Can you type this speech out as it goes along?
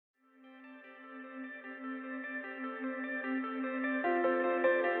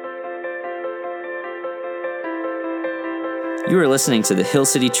You are listening to the Hill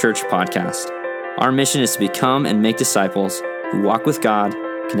City Church podcast. Our mission is to become and make disciples who walk with God,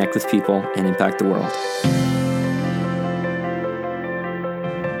 connect with people, and impact the world.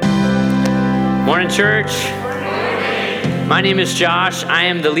 Morning, church. My name is Josh. I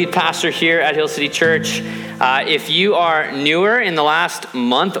am the lead pastor here at Hill City Church. If you are newer in the last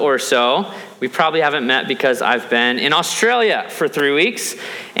month or so, we probably haven't met because I've been in Australia for 3 weeks.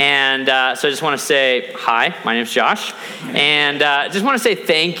 And so I just want to say hi, my name is Josh. And just want to say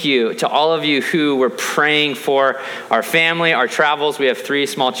thank you to all of you who were praying for our family, our travels. We have 3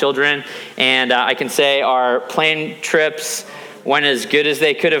 small children. And I can say our plane trips went as good as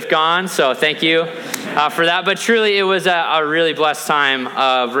they could have gone. So thank you for that. But truly, it was a really blessed time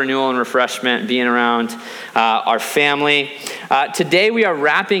of renewal and refreshment being around our family. Today, we are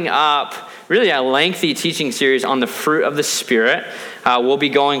wrapping up really a lengthy teaching series on the fruit of the Spirit. We'll be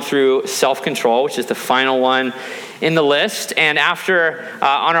going through self-control, which is the final one in the list. And after,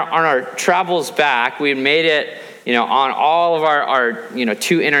 on our travels back, we made it, on all of our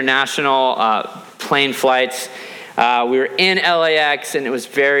 2 international plane flights. We were in LAX, and it was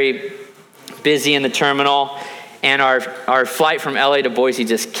very busy in the terminal. And our flight from LA to Boise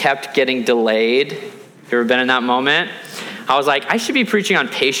just kept getting delayed. Have you ever been in that moment? I was like, I should be preaching on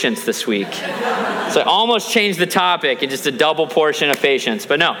patience this week. So I almost changed the topic and just a double portion of patience.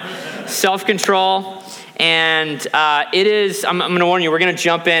 But no, self-control. And it is, I'm going to warn you, we're going to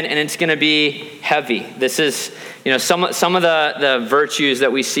jump in and it's going to be heavy. This is, some of the virtues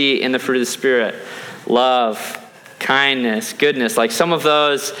that we see in the fruit of the Spirit. Love, kindness, goodness. Like some of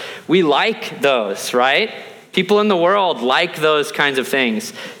those, we like those, right? People in the world like those kinds of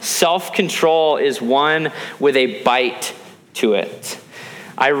things. Self-control is one with a bite to it.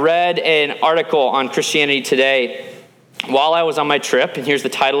 I read an article on Christianity Today while I was on my trip, and here's the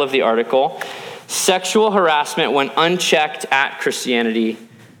title of the article: Sexual Harassment When Unchecked at Christianity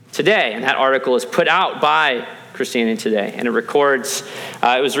Today. And that article is put out by Christianity Today, and it records,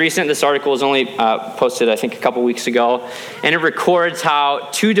 it was recent, this article was only posted I think a couple weeks ago, and it records how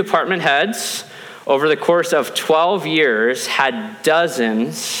 2 department heads over the course of 12 years had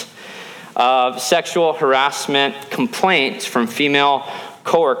dozens of sexual harassment complaints from female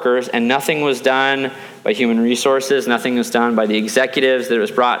coworkers, and nothing was done by human resources, nothing was done by the executives that it was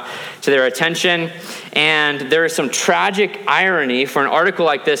brought to their attention. And there is some tragic irony for an article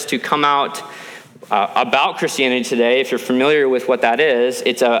like this to come out about Christianity Today. If you're familiar with what that is,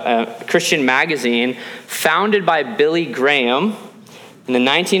 it's a Christian magazine founded by Billy Graham in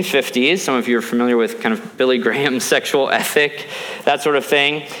the 1950s. Some of you are familiar with kind of Billy Graham's sexual ethic, that sort of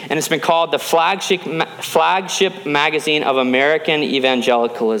thing. And it's been called the flagship magazine of American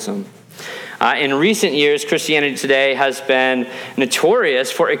evangelicalism. In recent years, Christianity Today has been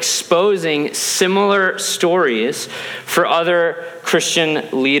notorious for exposing similar stories for other Christian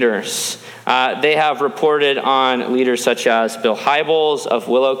leaders. They have reported on leaders such as Bill Hybels of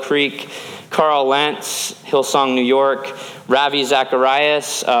Willow Creek, Carl Lentz, Hillsong New York, Ravi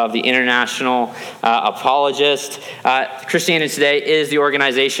Zacharias of the International Apologist. Christianity Today is the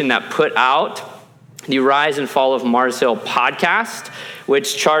organization that put out the Rise and Fall of Mars Hill podcast,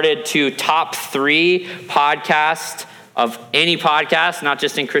 which charted to top 3 podcasts of any podcast, not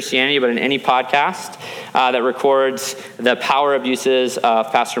just in Christianity, but in any podcast that records the power abuses of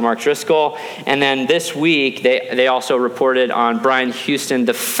Pastor Mark Driscoll. And then this week, they also reported on Brian Houston,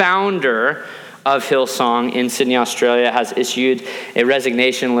 the founder of Hillsong in Sydney, Australia, has issued a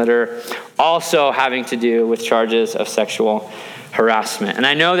resignation letter also having to do with charges of sexual harassment. And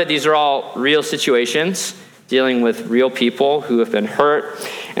I know that these are all real situations dealing with real people who have been hurt,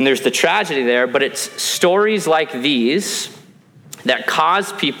 and there's the tragedy there, but it's stories like these that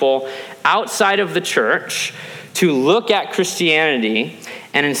cause people outside of the church to look at Christianity,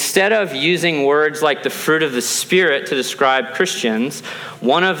 and instead of using words like the fruit of the Spirit to describe Christians,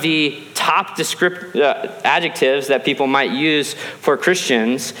 one of the top adjectives that people might use for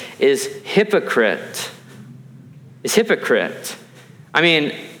Christians is hypocrite. I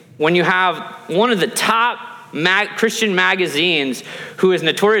mean, when you have one of the top Christian magazines who is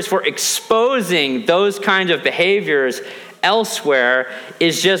notorious for exposing those kinds of behaviors elsewhere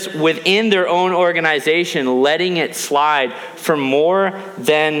is just within their own organization letting it slide for more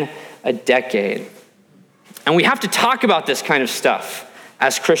than a decade. And we have to talk about this kind of stuff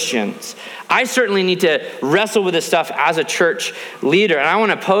as Christians. I certainly need to wrestle with this stuff as a church leader. And I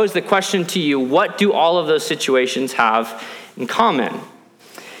want to pose the question to you: what do all of those situations have in common?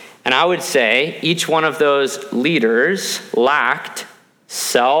 And I would say each one of those leaders lacked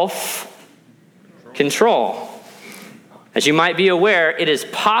self-control. As you might be aware, it is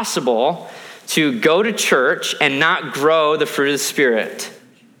possible to go to church and not grow the fruit of the Spirit.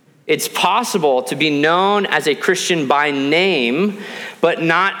 It's possible to be known as a Christian by name, but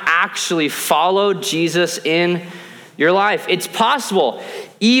not actually follow Jesus in your life. It's possible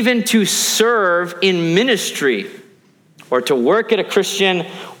even to serve in ministry or to work at a Christian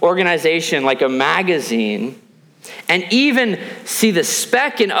organization like a magazine and even see the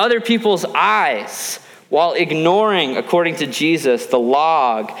speck in other people's eyes while ignoring, according to Jesus, the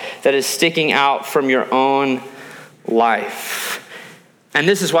log that is sticking out from your own life. And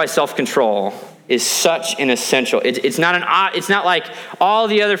this is why self-control is such an essential. It's not like all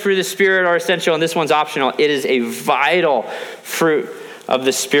the other fruit of the Spirit are essential and this one's optional. It is a vital fruit of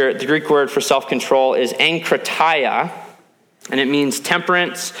the Spirit. The Greek word for self-control is enkrateia, and it means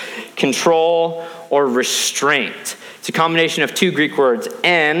temperance, control, or restraint. It's a combination of two Greek words,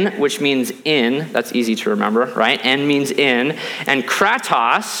 en, which means in. That's easy to remember, right? En means in. And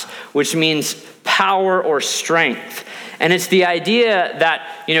kratos, which means power or strength. And it's the idea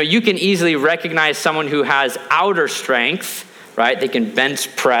that, you can easily recognize someone who has outer strength, right? They can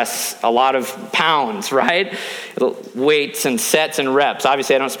bench press a lot of pounds, right? Weights and sets and reps.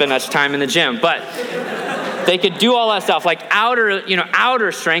 Obviously, I don't spend much time in the gym, but they could do all that stuff, like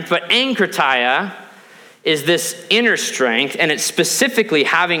outer strength. But enkrateia is this inner strength, and it's specifically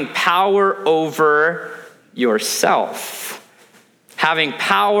having power over yourself. Having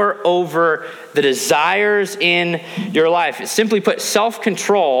power over the desires in your life. Simply put,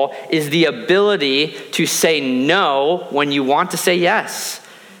 self-control is the ability to say no when you want to say yes.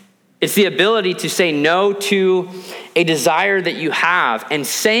 It's the ability to say no to a desire that you have. And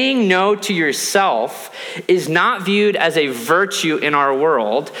saying no to yourself is not viewed as a virtue in our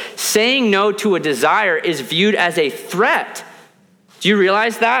world. Saying no to a desire is viewed as a threat. Do you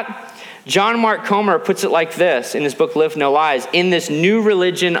realize that? John Mark Comer puts it like this in his book, Live No Lies. In this new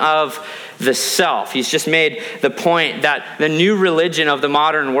religion of the self, he's just made the point that the new religion of the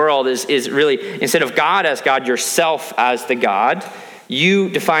modern world is really, instead of God as God, yourself as the God. You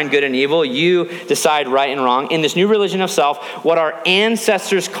define good and evil. You decide right and wrong. In this new religion of self, what our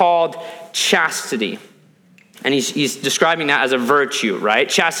ancestors called chastity, and he's describing that as a virtue, right?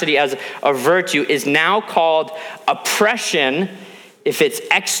 Chastity as a virtue is now called oppression if it's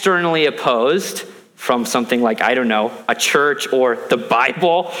externally opposed from something like, a church or the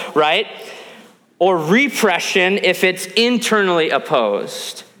Bible, right? Or repression if it's internally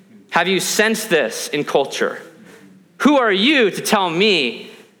opposed. Have you sensed this in culture? Who are you to tell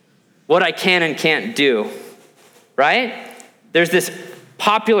me what I can and can't do, right? There's this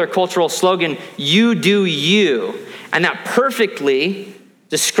popular cultural slogan, you do you, and that perfectly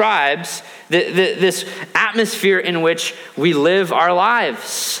describes this atmosphere in which we live our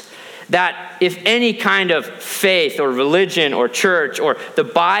lives. That if any kind of faith or religion or church or the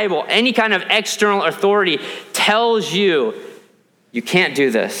Bible, any kind of external authority tells you, you can't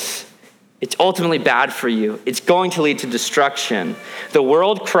do this, it's ultimately bad for you. It's going to lead to destruction. The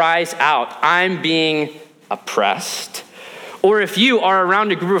world cries out, I'm being oppressed. Or if you are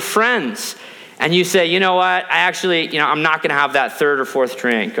around a group of friends and you say, I'm not going to have that third or fourth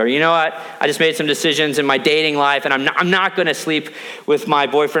drink. Or, I just made some decisions in my dating life and I'm not going to sleep with my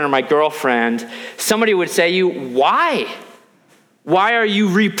boyfriend or my girlfriend. Somebody would say to you, why? Why are you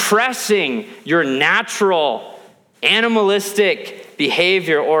repressing your natural, animalistic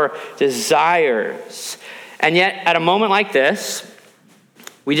behavior or desires? And yet, at a moment like this,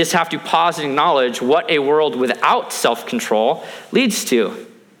 we just have to pause and acknowledge what a world without self-control leads to.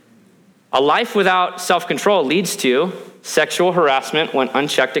 A life without self-control leads to sexual harassment when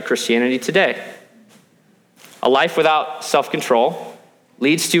unchecked at Christianity Today. A life without self-control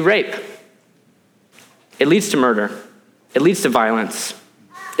leads to rape. It leads to murder. It leads to violence.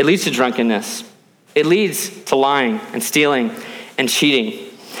 It leads to drunkenness. It leads to lying and stealing and cheating.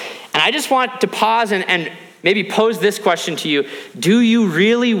 And I just want to pause and maybe pose this question to you. Do you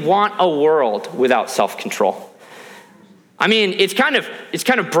really want a world without self-control? I mean, it's kind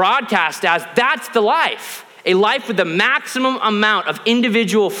of broadcast as that's the life. A life with the maximum amount of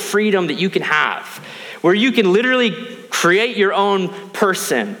individual freedom that you can have, where you can literally create your own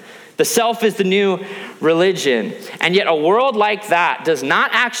person. The self is the new religion. And yet a world like that does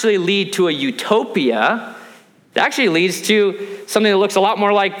not actually lead to a utopia. It actually leads to something that looks a lot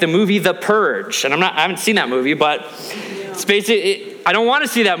more like the movie The Purge. And I haven't seen that movie, but it's basically, I don't want to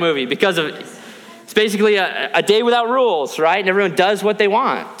see that movie because it's basically a day without rules, right? And everyone does what they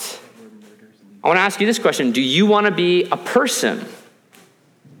want. I want to ask you this question. Do you want to be a person?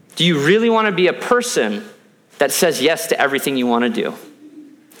 Do you really want to be a person that says yes to everything you want to do?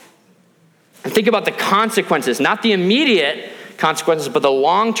 And think about the consequences, not the immediate consequences, but the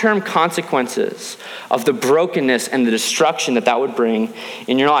long-term consequences of the brokenness and the destruction that would bring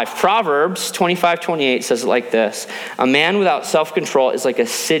in your life. Proverbs 25:28 says it like this: a man without self-control is like a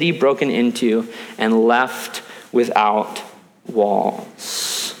city broken into and left without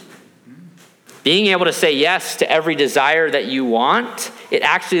walls. Being able to say yes to every desire that you want, it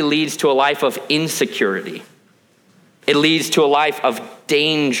actually leads to a life of insecurity. It leads to a life of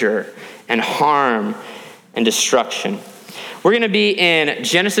danger and harm and destruction. We're going to be in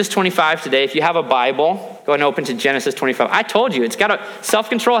Genesis 25 today. If you have a Bible, go ahead and open to Genesis 25. I told you,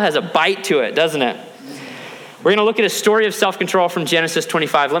 self-control has a bite to it, doesn't it? We're going to look at a story of self-control from Genesis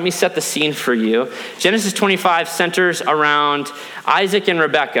 25. Let me set the scene for you. Genesis 25 centers around Isaac and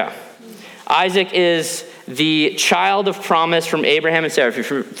Rebekah. Isaac is the child of promise from Abraham and Sarah. If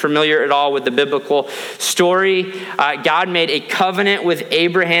you're familiar at all with the biblical story, God made a covenant with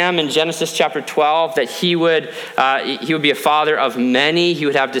Abraham in Genesis chapter 12 that he would be a father of many. He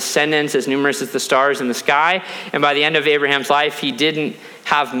would have descendants as numerous as the stars in the sky. And by the end of Abraham's life, he didn't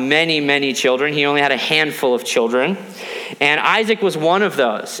have many, many children. He only had a handful of children. And Isaac was one of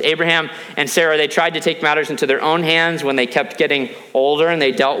those. Abraham and Sarah, they tried to take matters into their own hands when they kept getting older and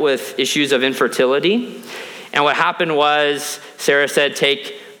they dealt with issues of infertility. And what happened was Sarah said,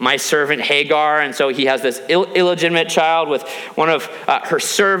 take my servant Hagar. And so he has this illegitimate child with one of her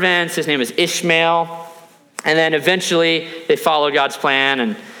servants. His name is Ishmael. And then eventually they followed God's plan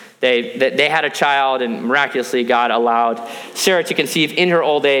and they had a child, and miraculously God allowed Sarah to conceive in her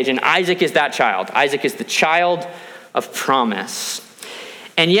old age. And Isaac is that child. Isaac is the child of promise.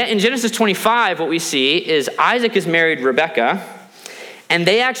 And yet in Genesis 25, what we see is Isaac has married Rebekah, and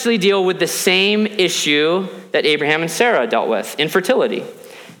they actually deal with the same issue that Abraham and Sarah dealt with, infertility.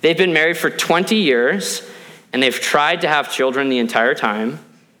 They've been married for 20 years, and they've tried to have children the entire time,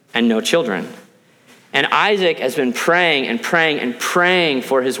 and no children. And Isaac has been praying and praying and praying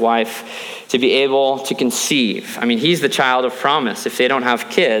for his wife to be able to conceive. I mean, he's the child of promise. If they don't have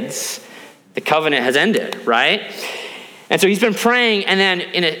kids, the covenant has ended, right? And so he's been praying, and then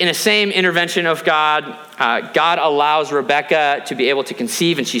in a same intervention of God, God allows Rebekah to be able to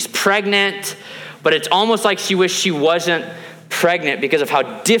conceive, and she's pregnant, but it's almost like she wished she wasn't pregnant because of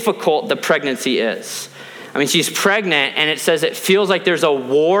how difficult the pregnancy is. I mean, she's pregnant, and it says it feels like there's a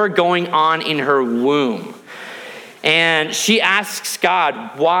war going on in her womb. And she asks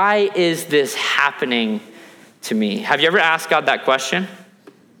God, why is this happening to me? Have you ever asked God that question?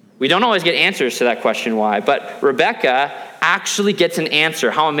 We don't always get answers to that question, why. But Rebekah actually gets an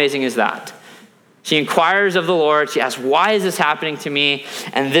answer. How amazing is that? She inquires of the Lord. She asks, why is this happening to me?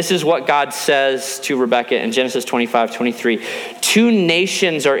 And this is what God says to Rebekah in Genesis 25:23. 2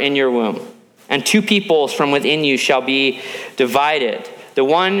 nations are in your womb, and 2 peoples from within you shall be divided. The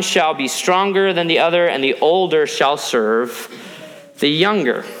one shall be stronger than the other, and the older shall serve the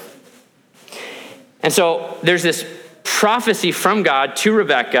younger. And so there's this prophecy from God to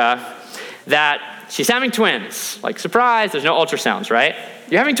Rebekah that she's having twins. Like, surprise, there's no ultrasounds, right?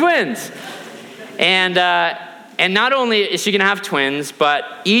 You're having twins. And not only is she going to have twins, but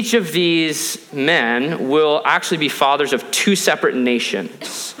each of these men will actually be fathers of 2 separate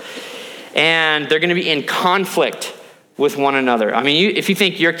nations. And they're going to be in conflict with one another. I mean, if you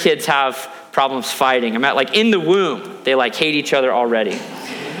think your kids have problems fighting, like in the womb, they like hate each other already.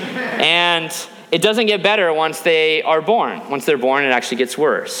 And it doesn't get better once they are born. Once they're born, it actually gets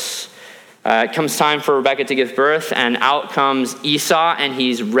worse. It comes time for Rebekah to give birth, and out comes Esau, and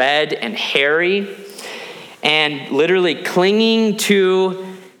he's red and hairy, and literally clinging to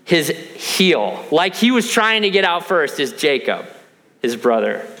his heel. Like he was trying to get out first is Jacob, his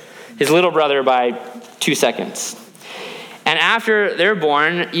brother. His little brother by 2 seconds. And after they're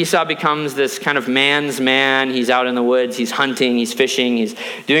born, Esau becomes this kind of man's man. He's out in the woods, he's hunting, he's fishing, he's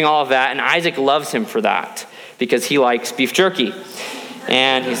doing all of that. And Isaac loves him for that because he likes beef jerky.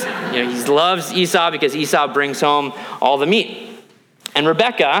 And he loves Esau because Esau brings home all the meat. And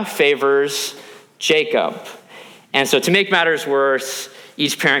Rebekah favors Jacob. And so to make matters worse,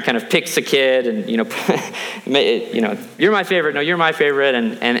 each parent kind of picks a kid and, you're my favorite. No, you're my favorite.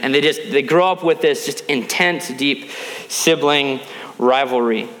 And they grow up with this just intense, deep sibling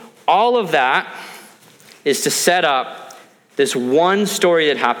rivalry. All of that is to set up this one story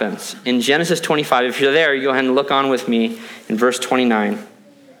that happens in Genesis 25. If you're there, you go ahead and look on with me in verse 29.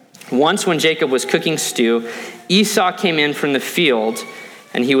 Once when Jacob was cooking stew, Esau came in from the field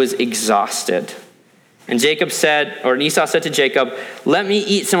and he was exhausted. And Esau said to Jacob, let me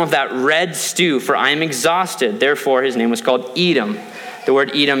eat some of that red stew, for I am exhausted. Therefore, his name was called Edom. The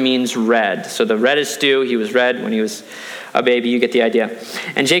word Edom means red. So the red is stew. He was red when he was a baby. You get the idea.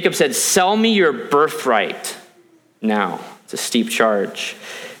 And Jacob said, sell me your birthright now. It's a steep charge.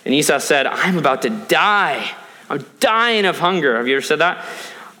 And Esau said, I'm about to die. I'm dying of hunger. Have you ever said that?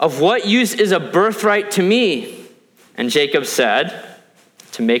 Of what use is a birthright to me? And Jacob said,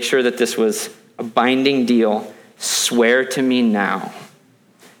 to make sure that this was a binding deal, swear to me now.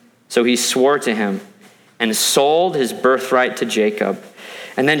 So he swore to him and sold his birthright to Jacob.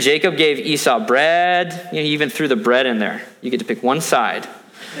 And then Jacob gave Esau bread. He even threw the bread in there. You get to pick one side.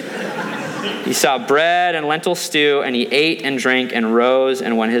 Esau bread and lentil stew, and he ate and drank and rose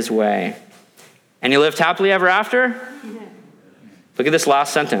and went his way. And he lived happily ever after? Look at this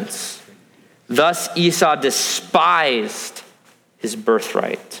last sentence. Thus Esau despised his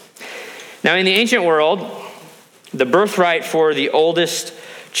birthright. Now in the ancient world, the birthright for the oldest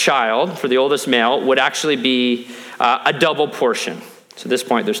child, for the oldest male, would actually be a double portion. So at this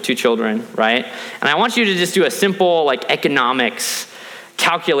point, there's 2 children, right? And I want you to just do a simple economics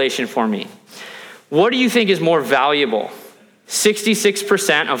calculation for me. What do you think is more valuable?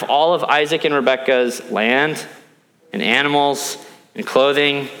 66% of all of Isaac and Rebekah's land and animals and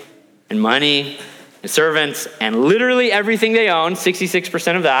clothing and money and servants and literally everything they own,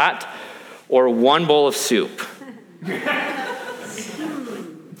 66% of that, or 1 bowl of soup?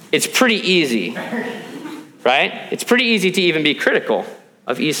 It's pretty easy, right? It's pretty easy to even be critical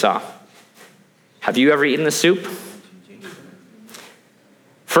of Esau. Have you ever eaten the soup?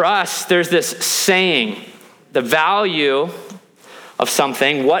 For us, there's this saying, the value of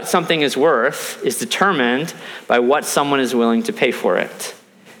something, what something is worth, is determined by what someone is willing to pay for it.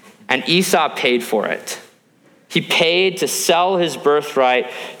 And Esau paid for it. He paid to sell his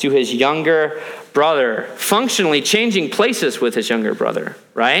birthright to his younger brother, functionally changing places with his younger brother,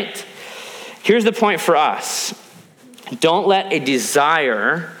 right? Here's the point for us. Don't let a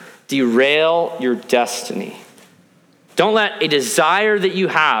desire derail your destiny. Don't let a desire that you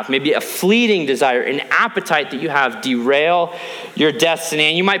have, maybe a fleeting desire, an appetite that you have, derail your destiny.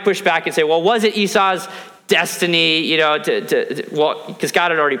 And you might push back and say, well, was it Esau's destiny, well, because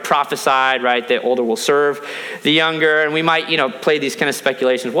God had already prophesied, right, the older will serve the younger, and we might, play these kind of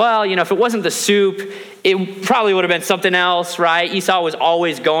speculations. Well, if it wasn't the soup, it probably would have been something else, right? Esau was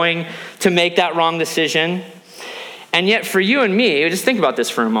always going to make that wrong decision. And yet for you and me, just think about this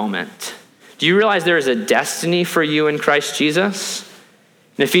for a moment. Do you realize there is a destiny for you in Christ Jesus?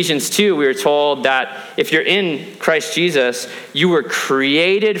 In Ephesians 2, we were told that if you're in Christ Jesus, you were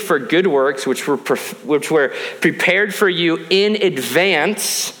created for good works, which were prepared for you in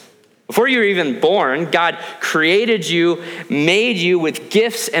advance. Before you were even born, God created you, made you with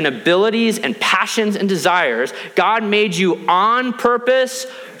gifts and abilities and passions and desires. God made you on purpose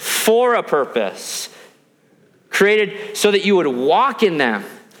for a purpose. Created so that you would walk in them,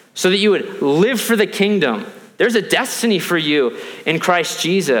 so that you would live for the kingdom. There's a destiny for you in Christ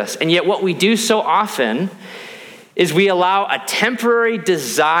Jesus. And yet what we do so often is we allow a temporary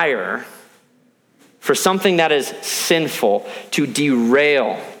desire for something that is sinful to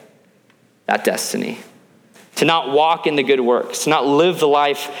derail that destiny, to not walk in the good works, to not live the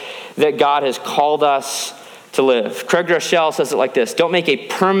life that God has called us to live. Craig Rochelle says it like this: don't make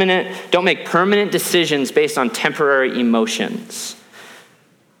permanent decisions based on temporary emotions.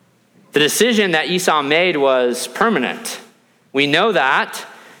 The decision that Esau made was permanent. We know that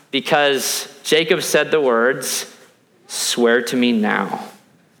because Jacob said the words, swear to me now.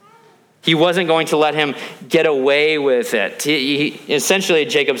 He wasn't going to let him get away with it. Essentially,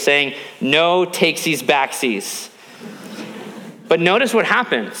 Jacob's saying, no takesies backsies. But notice what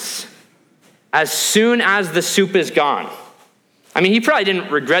happens. As soon as the soup is gone, he probably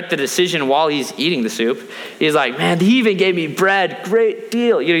didn't regret the decision while he's eating the soup. He's like, man, he even gave me bread. Great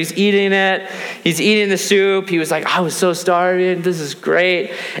deal. He's eating it. He's eating the soup. He was like, I was so starving. This is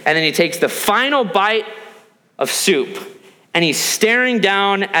great. And then he takes the final bite of soup, and he's staring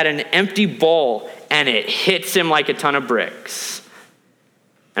down at an empty bowl, and it hits him like a ton of bricks.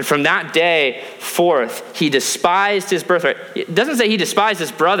 And from that day forth, he despised his birthright. It doesn't say he despised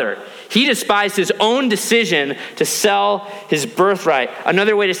his brother. He despised his own decision to sell his birthright.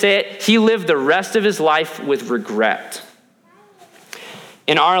 Another way to say it, he lived the rest of his life with regret.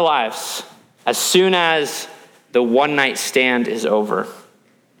 In our lives, as soon as the one-night stand is over,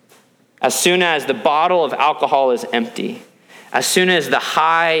 as soon as the bottle of alcohol is empty, as soon as the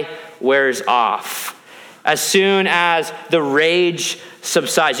high wears off, as soon as the rage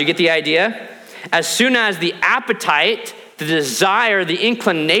subsides, you get the idea? As soon as the appetite, the desire, the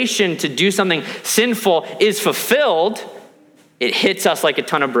inclination to do something sinful is fulfilled, it hits us like a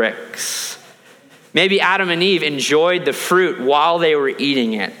ton of bricks. Maybe Adam and Eve enjoyed the fruit while they were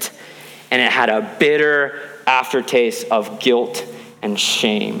eating it, and it had a bitter aftertaste of guilt and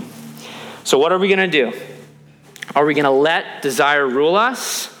shame. So what are we going to do? Are we going to let desire rule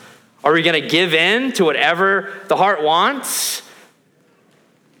us? Are we going to give in to whatever the heart wants?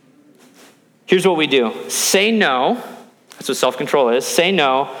 Here's what we do. Say no. That's what self-control is. Say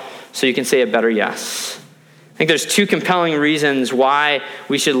no so you can say a better yes. I think there's two compelling reasons why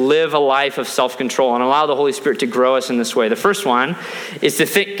we should live a life of self-control and allow the Holy Spirit to grow us in this way. The first one is to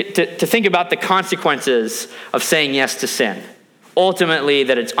think about the consequences of saying yes to sin. Ultimately,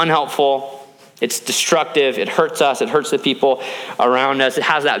 that it's unhelpful, it's destructive, it hurts us, it hurts the people around us, it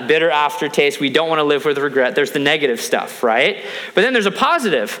has that bitter aftertaste. We don't want to live with regret. There's the negative stuff, right? But then there's a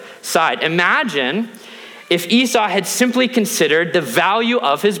positive side. Imagine if Esau had simply considered the value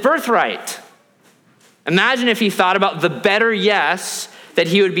of his birthright. Imagine if he thought about the better yes that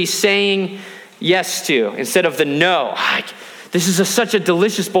he would be saying yes to instead of the no. This is such a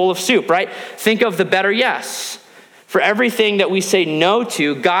delicious bowl of soup, right? Think of the better yes. For everything that we say no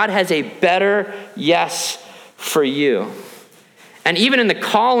to, God has a better yes for you. And even in the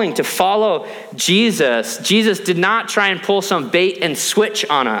calling to follow Jesus, Jesus did not try and pull some bait and switch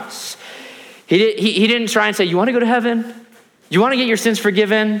on us. He didn't try and say, you want to go to heaven? You want to get your sins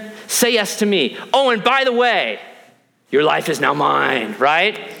forgiven? Say yes to me. Oh, and by the way, your life is now mine,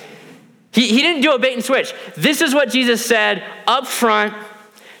 right? He didn't do a bait and switch. This is what Jesus said up front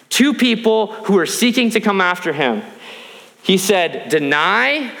to people who were seeking to come after him. He said,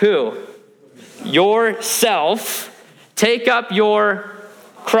 deny who? Yourself. Take up your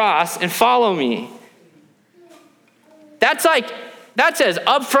cross and follow me. That's as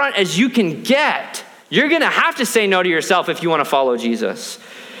upfront as you can get. You're going to have to say no to yourself if you want to follow Jesus.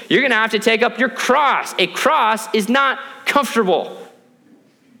 You're going to have to take up your cross. A cross is not comfortable.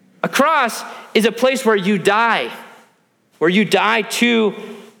 A cross is a place where you die to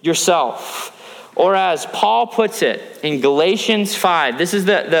yourself. Or as Paul puts it in Galatians 5, this is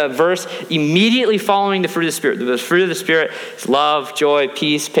the verse immediately following the fruit of the Spirit. The fruit of the Spirit is love, joy,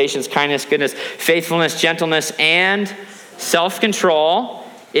 peace, patience, kindness, goodness, faithfulness, gentleness, and self-control.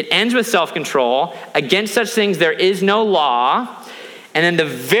 It ends with self-control. Against such things there is no law. And then the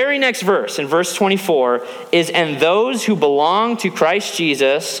very next verse, in verse 24, is, and those who belong to Christ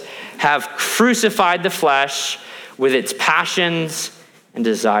Jesus have crucified the flesh with its passions and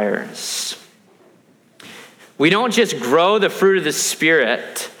desires. We don't just grow the fruit of the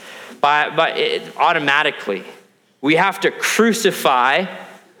Spirit by automatically. We have to crucify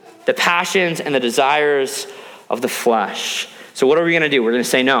the passions and the desires of the flesh. So what are we going to do? We're going to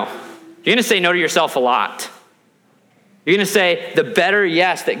say no. You're going to say no to yourself a lot. You're going to say the better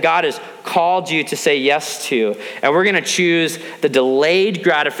yes that God has called you to say yes to. And we're going to choose the delayed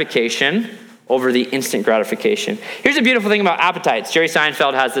gratification over the instant gratification. Here's a beautiful thing about appetites. Jerry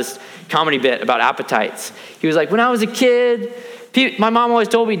Seinfeld has this comedy bit about appetites. He was like, when I was a kid, my mom always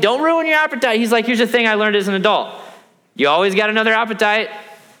told me, don't ruin your appetite. He's like, here's the thing I learned as an adult. You always got another appetite.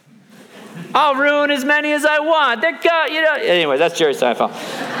 I'll ruin as many as I want. Anyway, that's Jerry Seinfeld.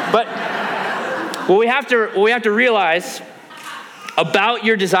 But what we have to realize about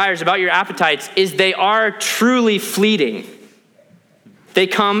your desires, about your appetites, is they are truly fleeting. They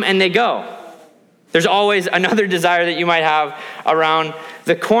come and they go. There's always another desire that you might have around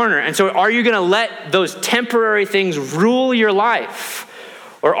the corner. And so are you going to let those temporary things rule your life?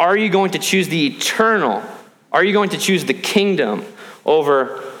 Or are you going to choose the eternal? Are you going to choose the kingdom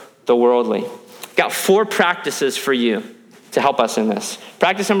over the worldly? Got 4 practices for you to help us in this.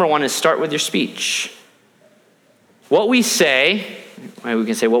 Practice number 1 is start with your speech. What we say, we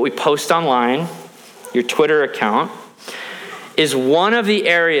can say what we post online, your Twitter account, is one of the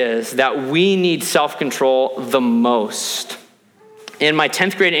areas that we need self-control the most. In my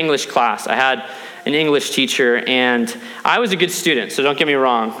 10th grade English class, I had an English teacher, and I was a good student, so don't get me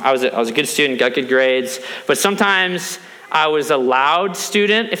wrong. I was a good student, got good grades, but sometimes I was a loud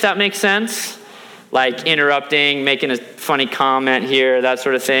student, if that makes sense, like interrupting, making a funny comment here, that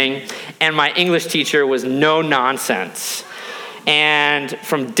sort of thing. And my English teacher was no nonsense. And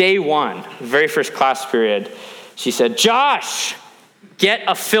from day one, very first class period, she said, Josh, get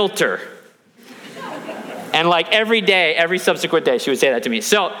a filter. And like every day, every subsequent day, she would say that to me.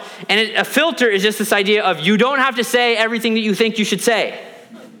 So, a filter is just this idea of you don't have to say everything that you think you should say.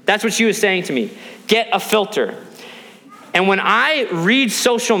 That's what she was saying to me. Get a filter. And when I read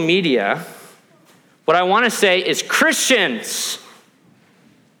social media, what I want to say is, Christians,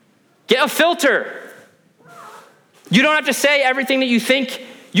 get a filter. You don't have to say everything that you think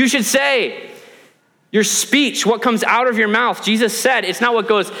you should say. Your speech, what comes out of your mouth, Jesus said, it's not what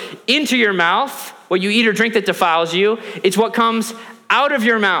goes into your mouth, what you eat or drink that defiles you. It's what comes out of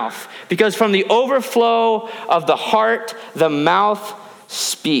your mouth. Because from the overflow of the heart, the mouth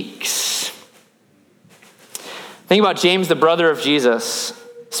speaks. Think about James, the brother of Jesus.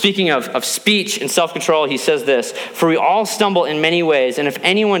 Speaking of speech and self-control, he says this, "For we all stumble in many ways, and if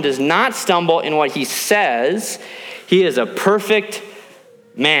anyone does not stumble in what he says, he is a perfect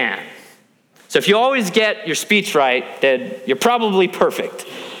man." So if you always get your speech right, then you're probably perfect.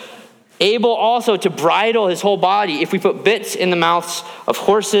 Able also to bridle his whole body. If we put bits in the mouths of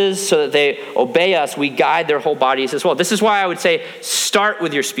horses so that they obey us, we guide their whole bodies as well. This is why I would say start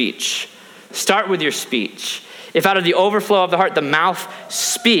with your speech. Start with your speech. If out of the overflow of the heart the mouth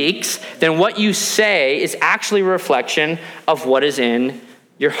speaks, then what you say is actually a reflection of what is in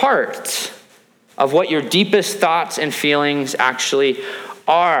your heart, of what your deepest thoughts and feelings actually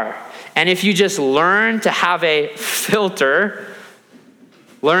are. And if you just learn to have a filter,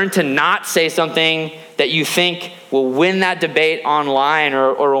 learn to not say something that you think will win that debate online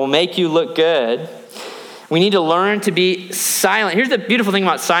or will make you look good, we need to learn to be silent. Here's the beautiful thing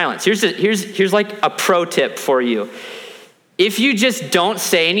about silence. Here's like a pro tip for you. If you just don't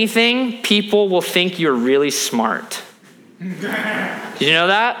say anything, people will think you're really smart. Did you know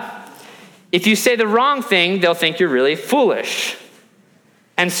that? If you say the wrong thing, they'll think you're really foolish.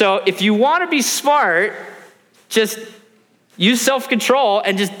 And so if you want to be smart, just use self-control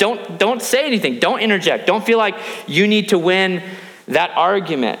and just don't say anything. Don't interject. Don't feel like you need to win that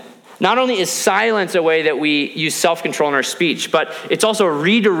argument. Not only is silence a way that we use self-control in our speech, but it's also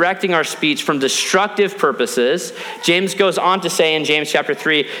redirecting our speech from destructive purposes. James goes on to say in James chapter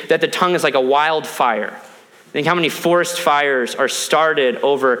 3 that the tongue is like a wildfire. Think how many forest fires are started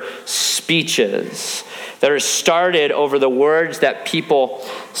over speeches, that are started over the words that people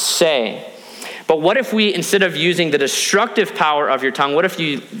say. But what if we, instead of using the destructive power of your tongue, what if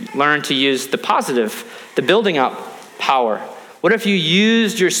you learn to use the positive, the building up power? What if you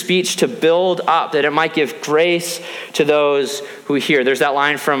used your speech to build up, that it might give grace to those who hear? There's that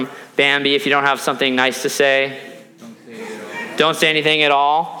line from Bambi, if you don't have something nice to say, don't say anything at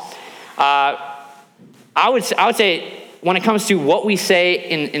all. I would say when it comes to what we say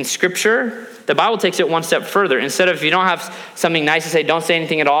in Scripture, the Bible takes it one step further. Instead of if you don't have something nice to say, don't say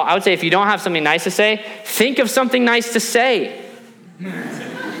anything at all. I would say if you don't have something nice to say, think of something nice to say.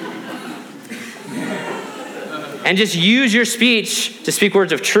 And just use your speech to speak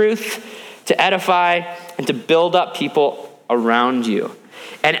words of truth, to edify, and to build up people around you.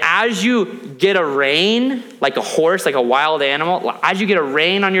 And as you get a rein, like a horse, like a wild animal, as you get a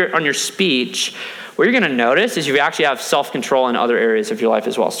rein on your speech, what you're going to notice is you actually have self-control in other areas of your life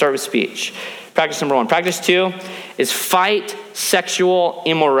as well. Start with speech. Practice number 1. Practice 2 is fight sexual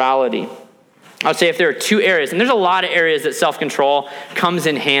immorality. I would say if there are 2 areas, and there's a lot of areas that self-control comes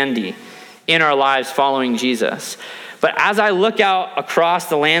in handy in our lives following Jesus. But as I look out across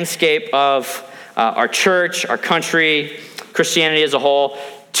the landscape of our church, our country, Christianity as a whole,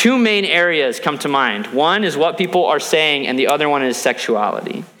 2 main areas come to mind. One is what people are saying, and the other one is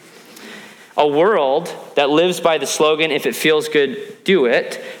sexuality. A world that lives by the slogan, if it feels good, do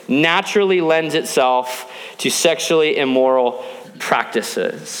it, naturally lends itself to sexually immoral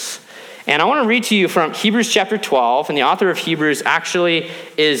practices. And I want to read to you from Hebrews chapter 12, and the author of Hebrews actually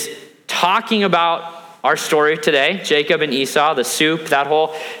is talking about our story today, Jacob and Esau, the soup, that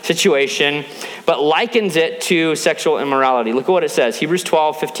whole situation, but likens it to sexual immorality. Look at what it says, Hebrews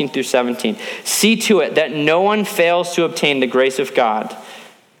 12, 15 through 17. See to it that no one fails to obtain the grace of God,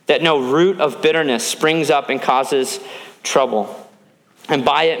 that no root of bitterness springs up and causes trouble, and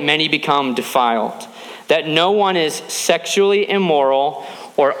by it many become defiled, that no one is sexually immoral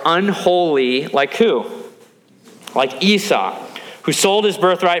or unholy like who? Like Esau, who sold his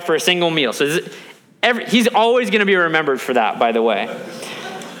birthright for a single meal. So he's always going to be remembered for that, by the way.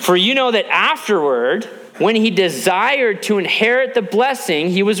 For you know that afterward, when he desired to inherit the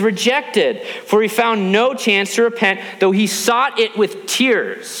blessing, he was rejected, for he found no chance to repent, though he sought it with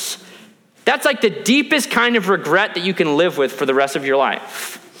tears. That's like the deepest kind of regret that you can live with for the rest of your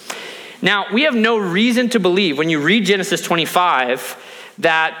life. Now, we have no reason to believe, when you read Genesis 25,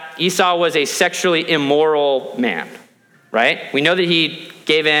 that Esau was a sexually immoral man, right? We know that he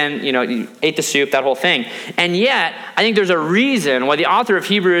gave in, he ate the soup, that whole thing. And yet, I think there's a reason why the author of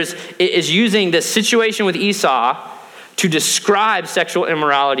Hebrews is using this situation with Esau to describe sexual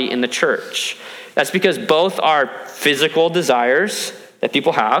immorality in the church. That's because both are physical desires that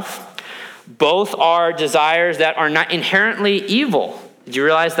people have. Both are desires that are not inherently evil. Did you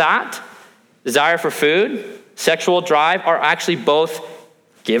realize that? Desire for food, sexual drive are actually both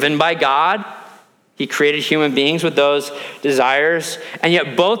given by God. He created human beings with those desires. And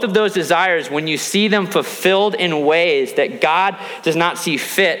yet both of those desires, when you see them fulfilled in ways that God does not see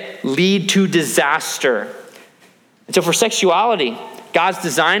fit, lead to disaster. And so for sexuality, God's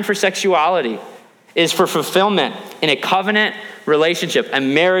design for sexuality is for fulfillment in a covenant relationship, a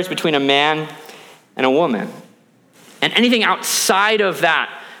marriage between a man and a woman. And anything outside of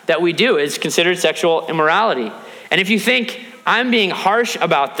that we do is considered sexual immorality. And if you think I'm being harsh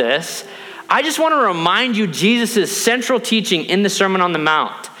about this, I just want to remind you Jesus' central teaching in the Sermon on the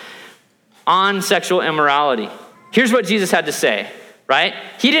Mount on sexual immorality. Here's what Jesus had to say, right?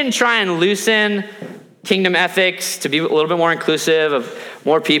 He didn't try and loosen kingdom ethics to be a little bit more inclusive of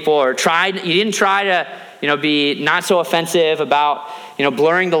more people, or he didn't try to, be not so offensive about,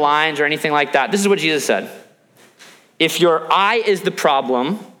 blurring the lines or anything like that. This is what Jesus said. If your eye is the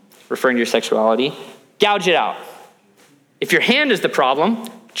problem, referring to your sexuality, gouge it out. If your hand is the problem,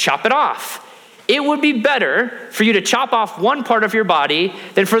 chop it off. It would be better for you to chop off one part of your body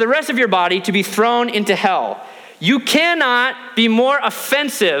than for the rest of your body to be thrown into hell. You cannot be more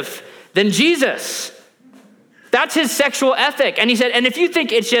offensive than Jesus. That's his sexual ethic. And he said, and if you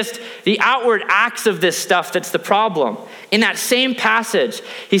think it's just the outward acts of this stuff that's the problem, in that same passage,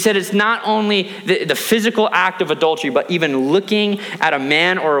 he said it's not only the physical act of adultery, but even looking at a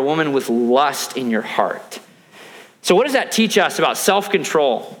man or a woman with lust in your heart. So what does that teach us about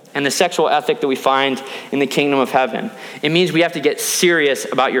self-control and the sexual ethic that we find in the kingdom of heaven? It means we have to get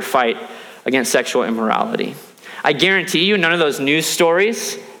serious about your fight against sexual immorality. I guarantee you none of those news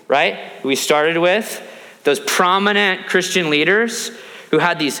stories, right, we started with, those prominent Christian leaders who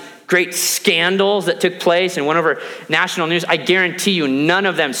had these great scandals that took place and went over national news, I guarantee you none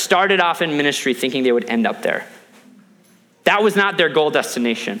of them started off in ministry thinking they would end up there. That was not their goal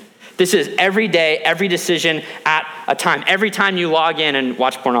destination. This is every day, every decision at a time. Every time you log in and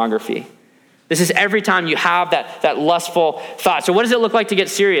watch pornography. This is every time you have that lustful thought. So what does it look like to get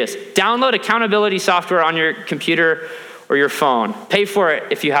serious? Download accountability software on your computer or your phone. Pay for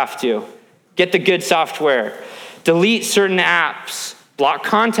it if you have to. Get the good software. Delete certain apps. Block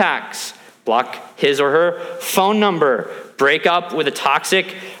contacts. Block his or her phone number. Break up with a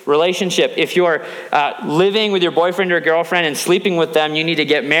toxic relationship. If you're living with your boyfriend or girlfriend and sleeping with them, you need to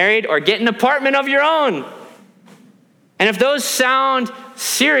get married or get an apartment of your own. And if those sound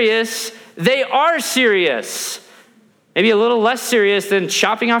serious, they are serious. Maybe a little less serious than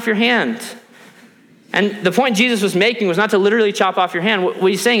chopping off your hand. And the point Jesus was making was not to literally chop off your hand. What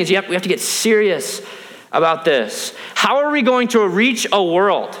he's saying is we have to get serious about this. How are we going to reach a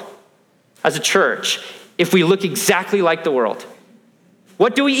world as a church if we look exactly like the world?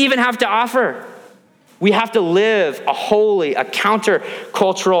 What do we even have to offer? We have to live a holy, a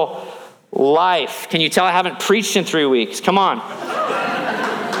counter-cultural life. Can you tell I haven't preached in 3 weeks? Come on.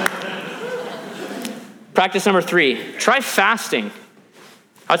 Practice number 3, try fasting.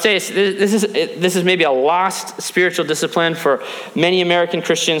 I would say this is maybe a lost spiritual discipline for many American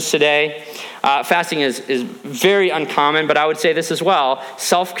Christians today. Fasting is very uncommon, but I would say this as well.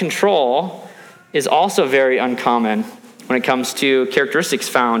 Self-control is also very uncommon when it comes to characteristics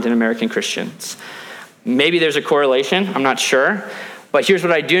found in American Christians. Maybe there's a correlation, I'm not sure. But here's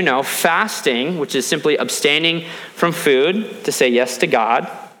what I do know. Fasting, which is simply abstaining from food to say yes to God,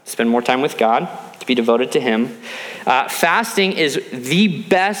 spend more time with God, to be devoted to him. Fasting is the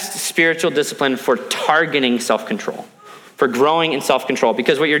best spiritual discipline for targeting self-control, for growing in self-control.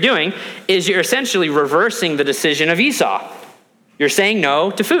 Because what you're doing is you're essentially reversing the decision of Esau. You're saying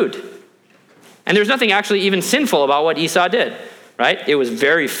no to food. And there's nothing actually even sinful about what Esau did, right? It was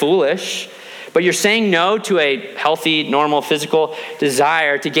very foolish. But you're saying no to a healthy, normal physical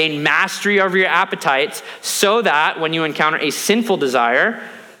desire to gain mastery over your appetites so that when you encounter a sinful desire,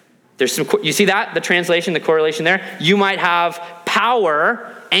 you see that, the translation, the correlation there? You might have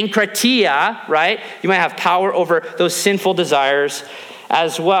power, enkratia, right? You might have power over those sinful desires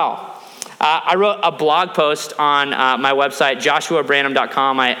as well. I wrote a blog post on my website,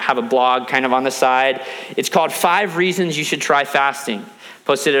 joshuabranham.com. I have a blog kind of on the side. It's called 5 Reasons You Should Try Fasting.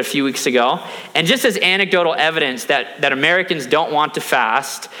 Posted it a few weeks ago. And just as anecdotal evidence that Americans don't want to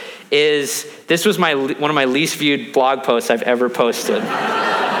fast this was one of my least viewed blog posts I've ever posted.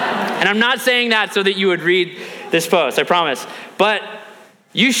 And I'm not saying that so that you would read this post, I promise. But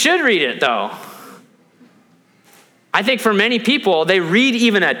you should read it, though. I think for many people, they read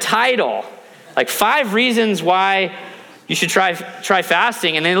even a title, like 5 reasons why you should try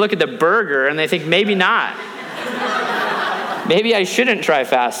fasting, and they look at the burger and they think, maybe not. Maybe I shouldn't try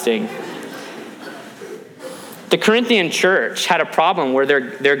fasting. The Corinthian church had a problem where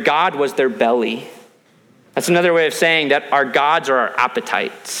their God was their belly. That's another way of saying that our gods are our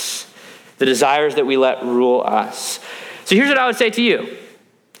appetites, the desires that we let rule us. So here's what I would say to you.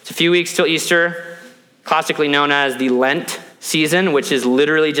 It's a few weeks till Easter, classically known as the Lent season, which is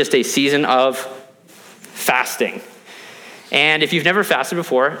literally just a season of fasting. And if you've never fasted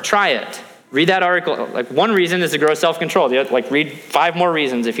before, try it. Read that article. Like, one reason is to grow self-control. Like, read 5 more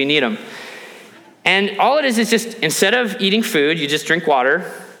reasons if you need them. And all it is just, instead of eating food, you just drink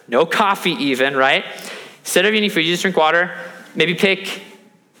water. No coffee even, right? Instead of eating food, you just drink water. Maybe pick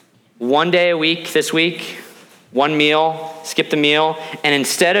 1 day a week this week, 1 meal, skip the meal. And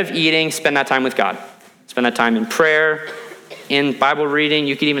instead of eating, spend that time with God. Spend that time in prayer, in Bible reading.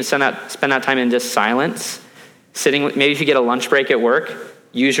 You could even spend that time in just silence. Sitting, maybe if you get a lunch break at work,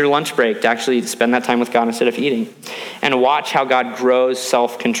 use your lunch break to actually spend that time with God instead of eating. And watch how God grows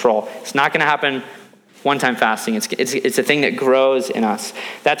self-control. It's not going to happen one-time fasting. It's a thing that grows in us.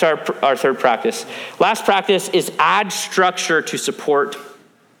 That's our third practice. Last practice is add structure to support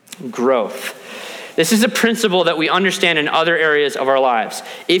growth. This is a principle that we understand in other areas of our lives.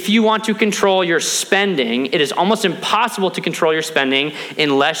 If you want to control your spending, it is almost impossible to control your spending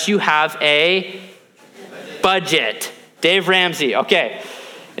unless you have a budget. Dave Ramsey, okay.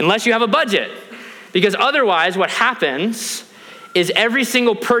 Unless you have a budget. Because otherwise, what happens is every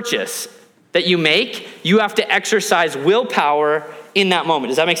single purchase that you make, you have to exercise willpower in that moment.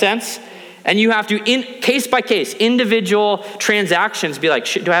 Does that make sense? And you have to, in case by case, individual transactions, be like,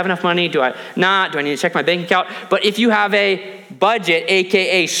 do I have enough money? Do I not? Do I need to check my bank account? But if you have a budget,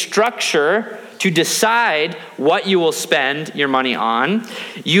 AKA structure, to decide what you will spend your money on,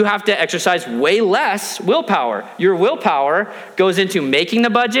 you have to exercise way less willpower. Your willpower goes into making the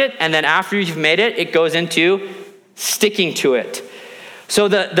budget, and then after you've made it, it goes into sticking to it. So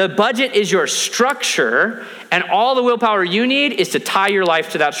the budget is your structure, and all the willpower you need is to tie your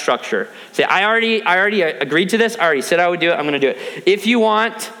life to that structure. Say, I already agreed to this. I already said I would do it. I'm going to do it. If you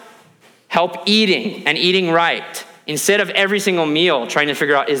want help eating and eating right, instead of every single meal trying to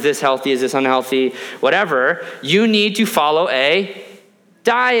figure out, is this healthy, is this unhealthy, whatever, you need to follow a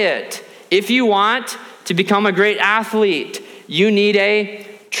diet. If you want to become a great athlete, you need a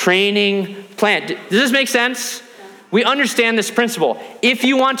training plan. Does this make sense? We understand this principle. If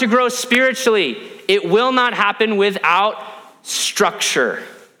you want to grow spiritually, it will not happen without structure.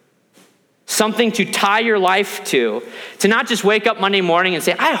 Something to tie your life to not just wake up Monday morning and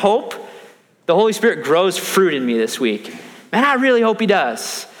say, I hope the Holy Spirit grows fruit in me this week. Man, I really hope he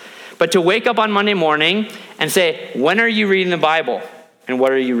does. But to wake up on Monday morning and say, when are you reading the Bible? And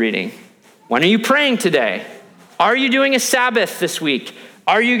what are you reading? When are you praying today? Are you doing a Sabbath this week?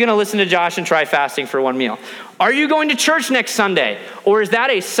 Are you going to listen to Josh and try fasting for 1 meal? Are you going to church next Sunday? Or is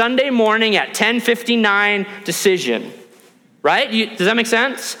that a Sunday morning at 10:59 decision? Right? Does that make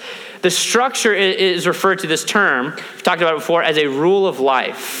sense? The structure is referred to this term, we've talked about it before, as a rule of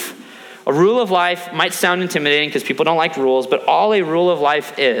life. A rule of life might sound intimidating because people don't like rules, but all a rule of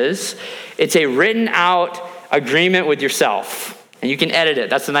life is, it's a written out agreement with yourself. And you can edit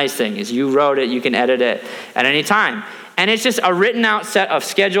it. That's the nice thing, is you wrote it, you can edit it at any time. And it's just a written out set of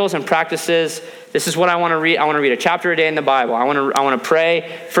schedules and practices. This is what I want to read. I want to read a chapter a day in the Bible. I want to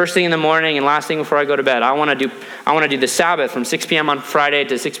pray first thing in the morning and last thing before I go to bed. I want to do the Sabbath from 6 p.m. on Friday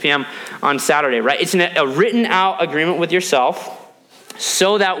to 6 p.m. on Saturday, right? It's a written out agreement with yourself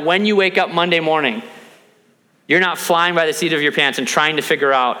so that when you wake up Monday morning, you're not flying by the seat of your pants and trying to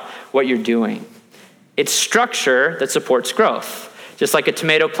figure out what you're doing. It's structure that supports growth. Just like a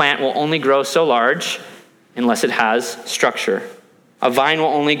tomato plant will only grow so large unless it has structure. A vine will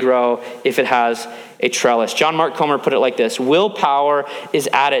only grow if it has a trellis. John Mark Comer put it like this: willpower is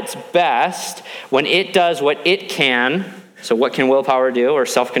at its best when it does what it can. So what can willpower do, or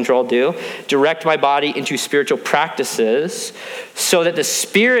self-control do? Direct my body into spiritual practices so that the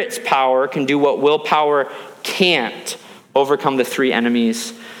Spirit's power can do what willpower can't: overcome the 3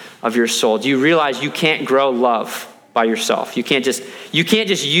 enemies of your soul. Do you realize you can't grow love by yourself? You can't just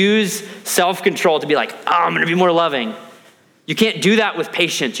use self-control to be like, I'm going to be more loving. You can't do that with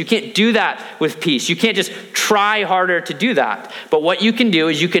patience. You can't do that with peace. You can't just try harder to do that. But what you can do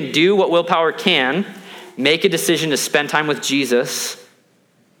is you can do what willpower can. Make a decision to spend time with Jesus.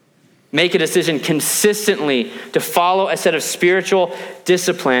 Make a decision consistently to follow a set of spiritual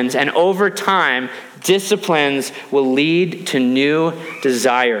disciplines. And over time, disciplines will lead to new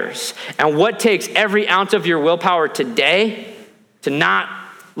desires. And what takes every ounce of your willpower today to not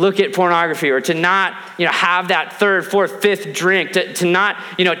look at pornography, or to not, have that 3rd, 4th, 5th drink, to not,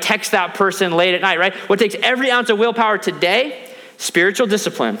 text that person late at night, right? What takes every ounce of willpower today? Spiritual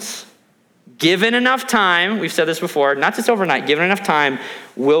disciplines. Given enough time, we've said this before, not just overnight, given enough time,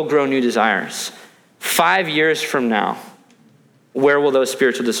 will grow new desires. 5 years from now, where will those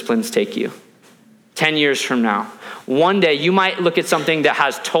spiritual disciplines take you? 10 years from now. One day, you might look at something that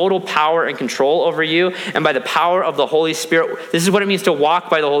has total power and control over you, and by the power of the Holy Spirit, this is what it means to walk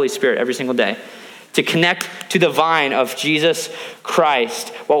by the Holy Spirit every single day. to connect to the vine of Jesus Christ,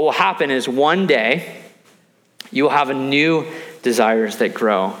 what will happen is one day you will have new desires that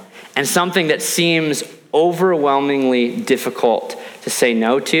grow, and something that seems overwhelmingly difficult to say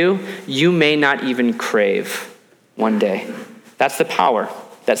no to, you may not even crave one day. That's the power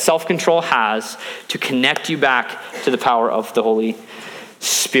that self-control has to connect you back to the power of the Holy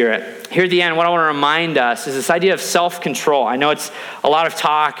Spirit. Here at the end, what I want to remind us is this idea of self-control. I know it's a lot of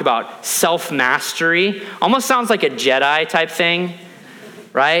talk about self-mastery. Almost sounds like a Jedi type thing,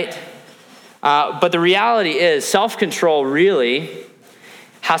 right? But the reality is self-control really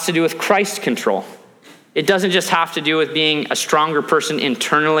has to do with Christ control. It doesn't just have to do with being a stronger person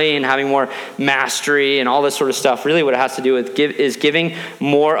internally and having more mastery and all this sort of stuff. Really what it has to do with is giving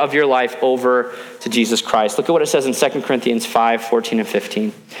more of your life over to Jesus Christ. Look at what it says in 2 Corinthians 5, 14 and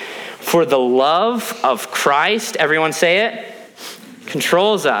 15. For the love of Christ, everyone say it,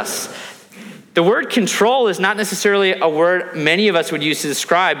 controls us. The word control is not necessarily a word many of us would use to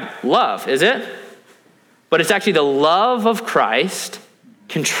describe love, is it? But it's actually the love of Christ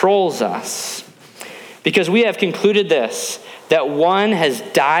controls us. Because we have concluded this, that one has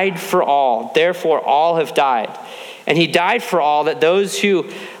died for all, therefore all have died. And he died for all, that those who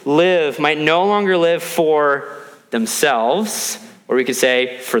live might no longer live for themselves, or we could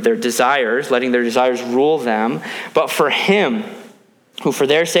say for their desires, letting their desires rule them, but for him who for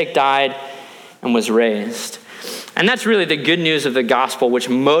their sake died and was raised. And that's really the good news of the gospel, which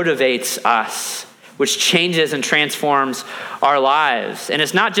motivates us, which changes and transforms our lives. And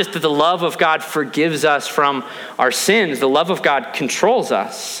it's not just that the love of God forgives us from our sins. The love of God controls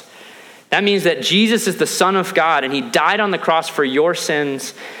us. That means that Jesus is the Son of God, and he died on the cross for your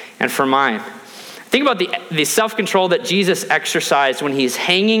sins and for mine. Think about the self-control that Jesus exercised when he's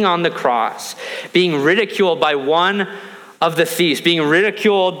hanging on the cross, being ridiculed by one of the thieves, being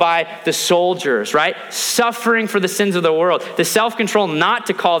ridiculed by the soldiers, right? Suffering for the sins of the world. The self-control not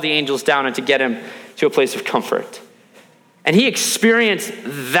to call the angels down and to get him to a place of comfort. And he experienced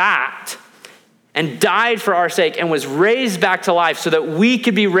that and died for our sake and was raised back to life so that we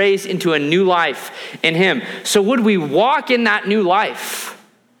could be raised into a new life in him. So would we walk in that new life?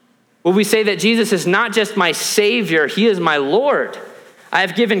 Would we say that Jesus is not just my Savior, he is my Lord? I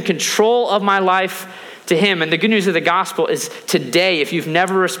have given control of my life to him. And the good news of the gospel is today, if you've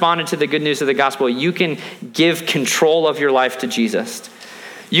never responded to the good news of the gospel, you can give control of your life to Jesus.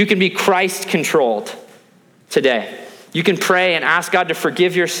 You can be Christ controlled today. You can pray and ask God to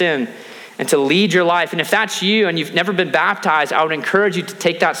forgive your sin and to lead your life. And if that's you and you've never been baptized, I would encourage you to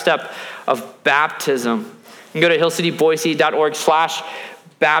take that step of baptism. You can go to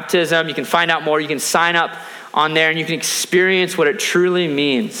hillcityboise.org/baptism. You can find out more. You can sign up on there and you can experience what it truly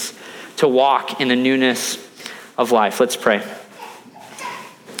means to walk in the newness of life. Let's pray.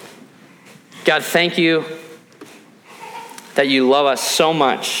 God, thank you that you love us so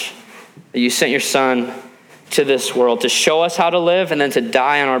much, that you sent your Son to this world to show us how to live and then to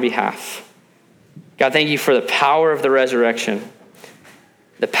die on our behalf. God, thank you for the power of the resurrection,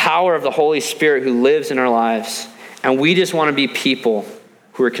 the power of the Holy Spirit who lives in our lives. And we just want to be people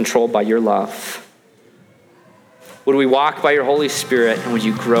who are controlled by your love. Would we walk by your Holy Spirit, and would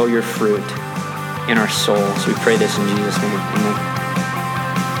you grow your fruit in our souls? We pray this in Jesus' name. Amen.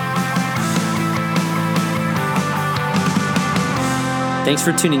 Thanks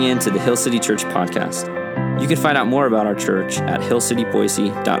for tuning in to the Hill City Church podcast. You can find out more about our church at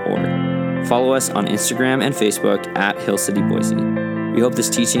hillcityboise.org. Follow us on Instagram and Facebook at Hill City Boise. We hope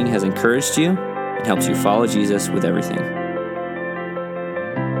this teaching has encouraged you and helps you follow Jesus with everything.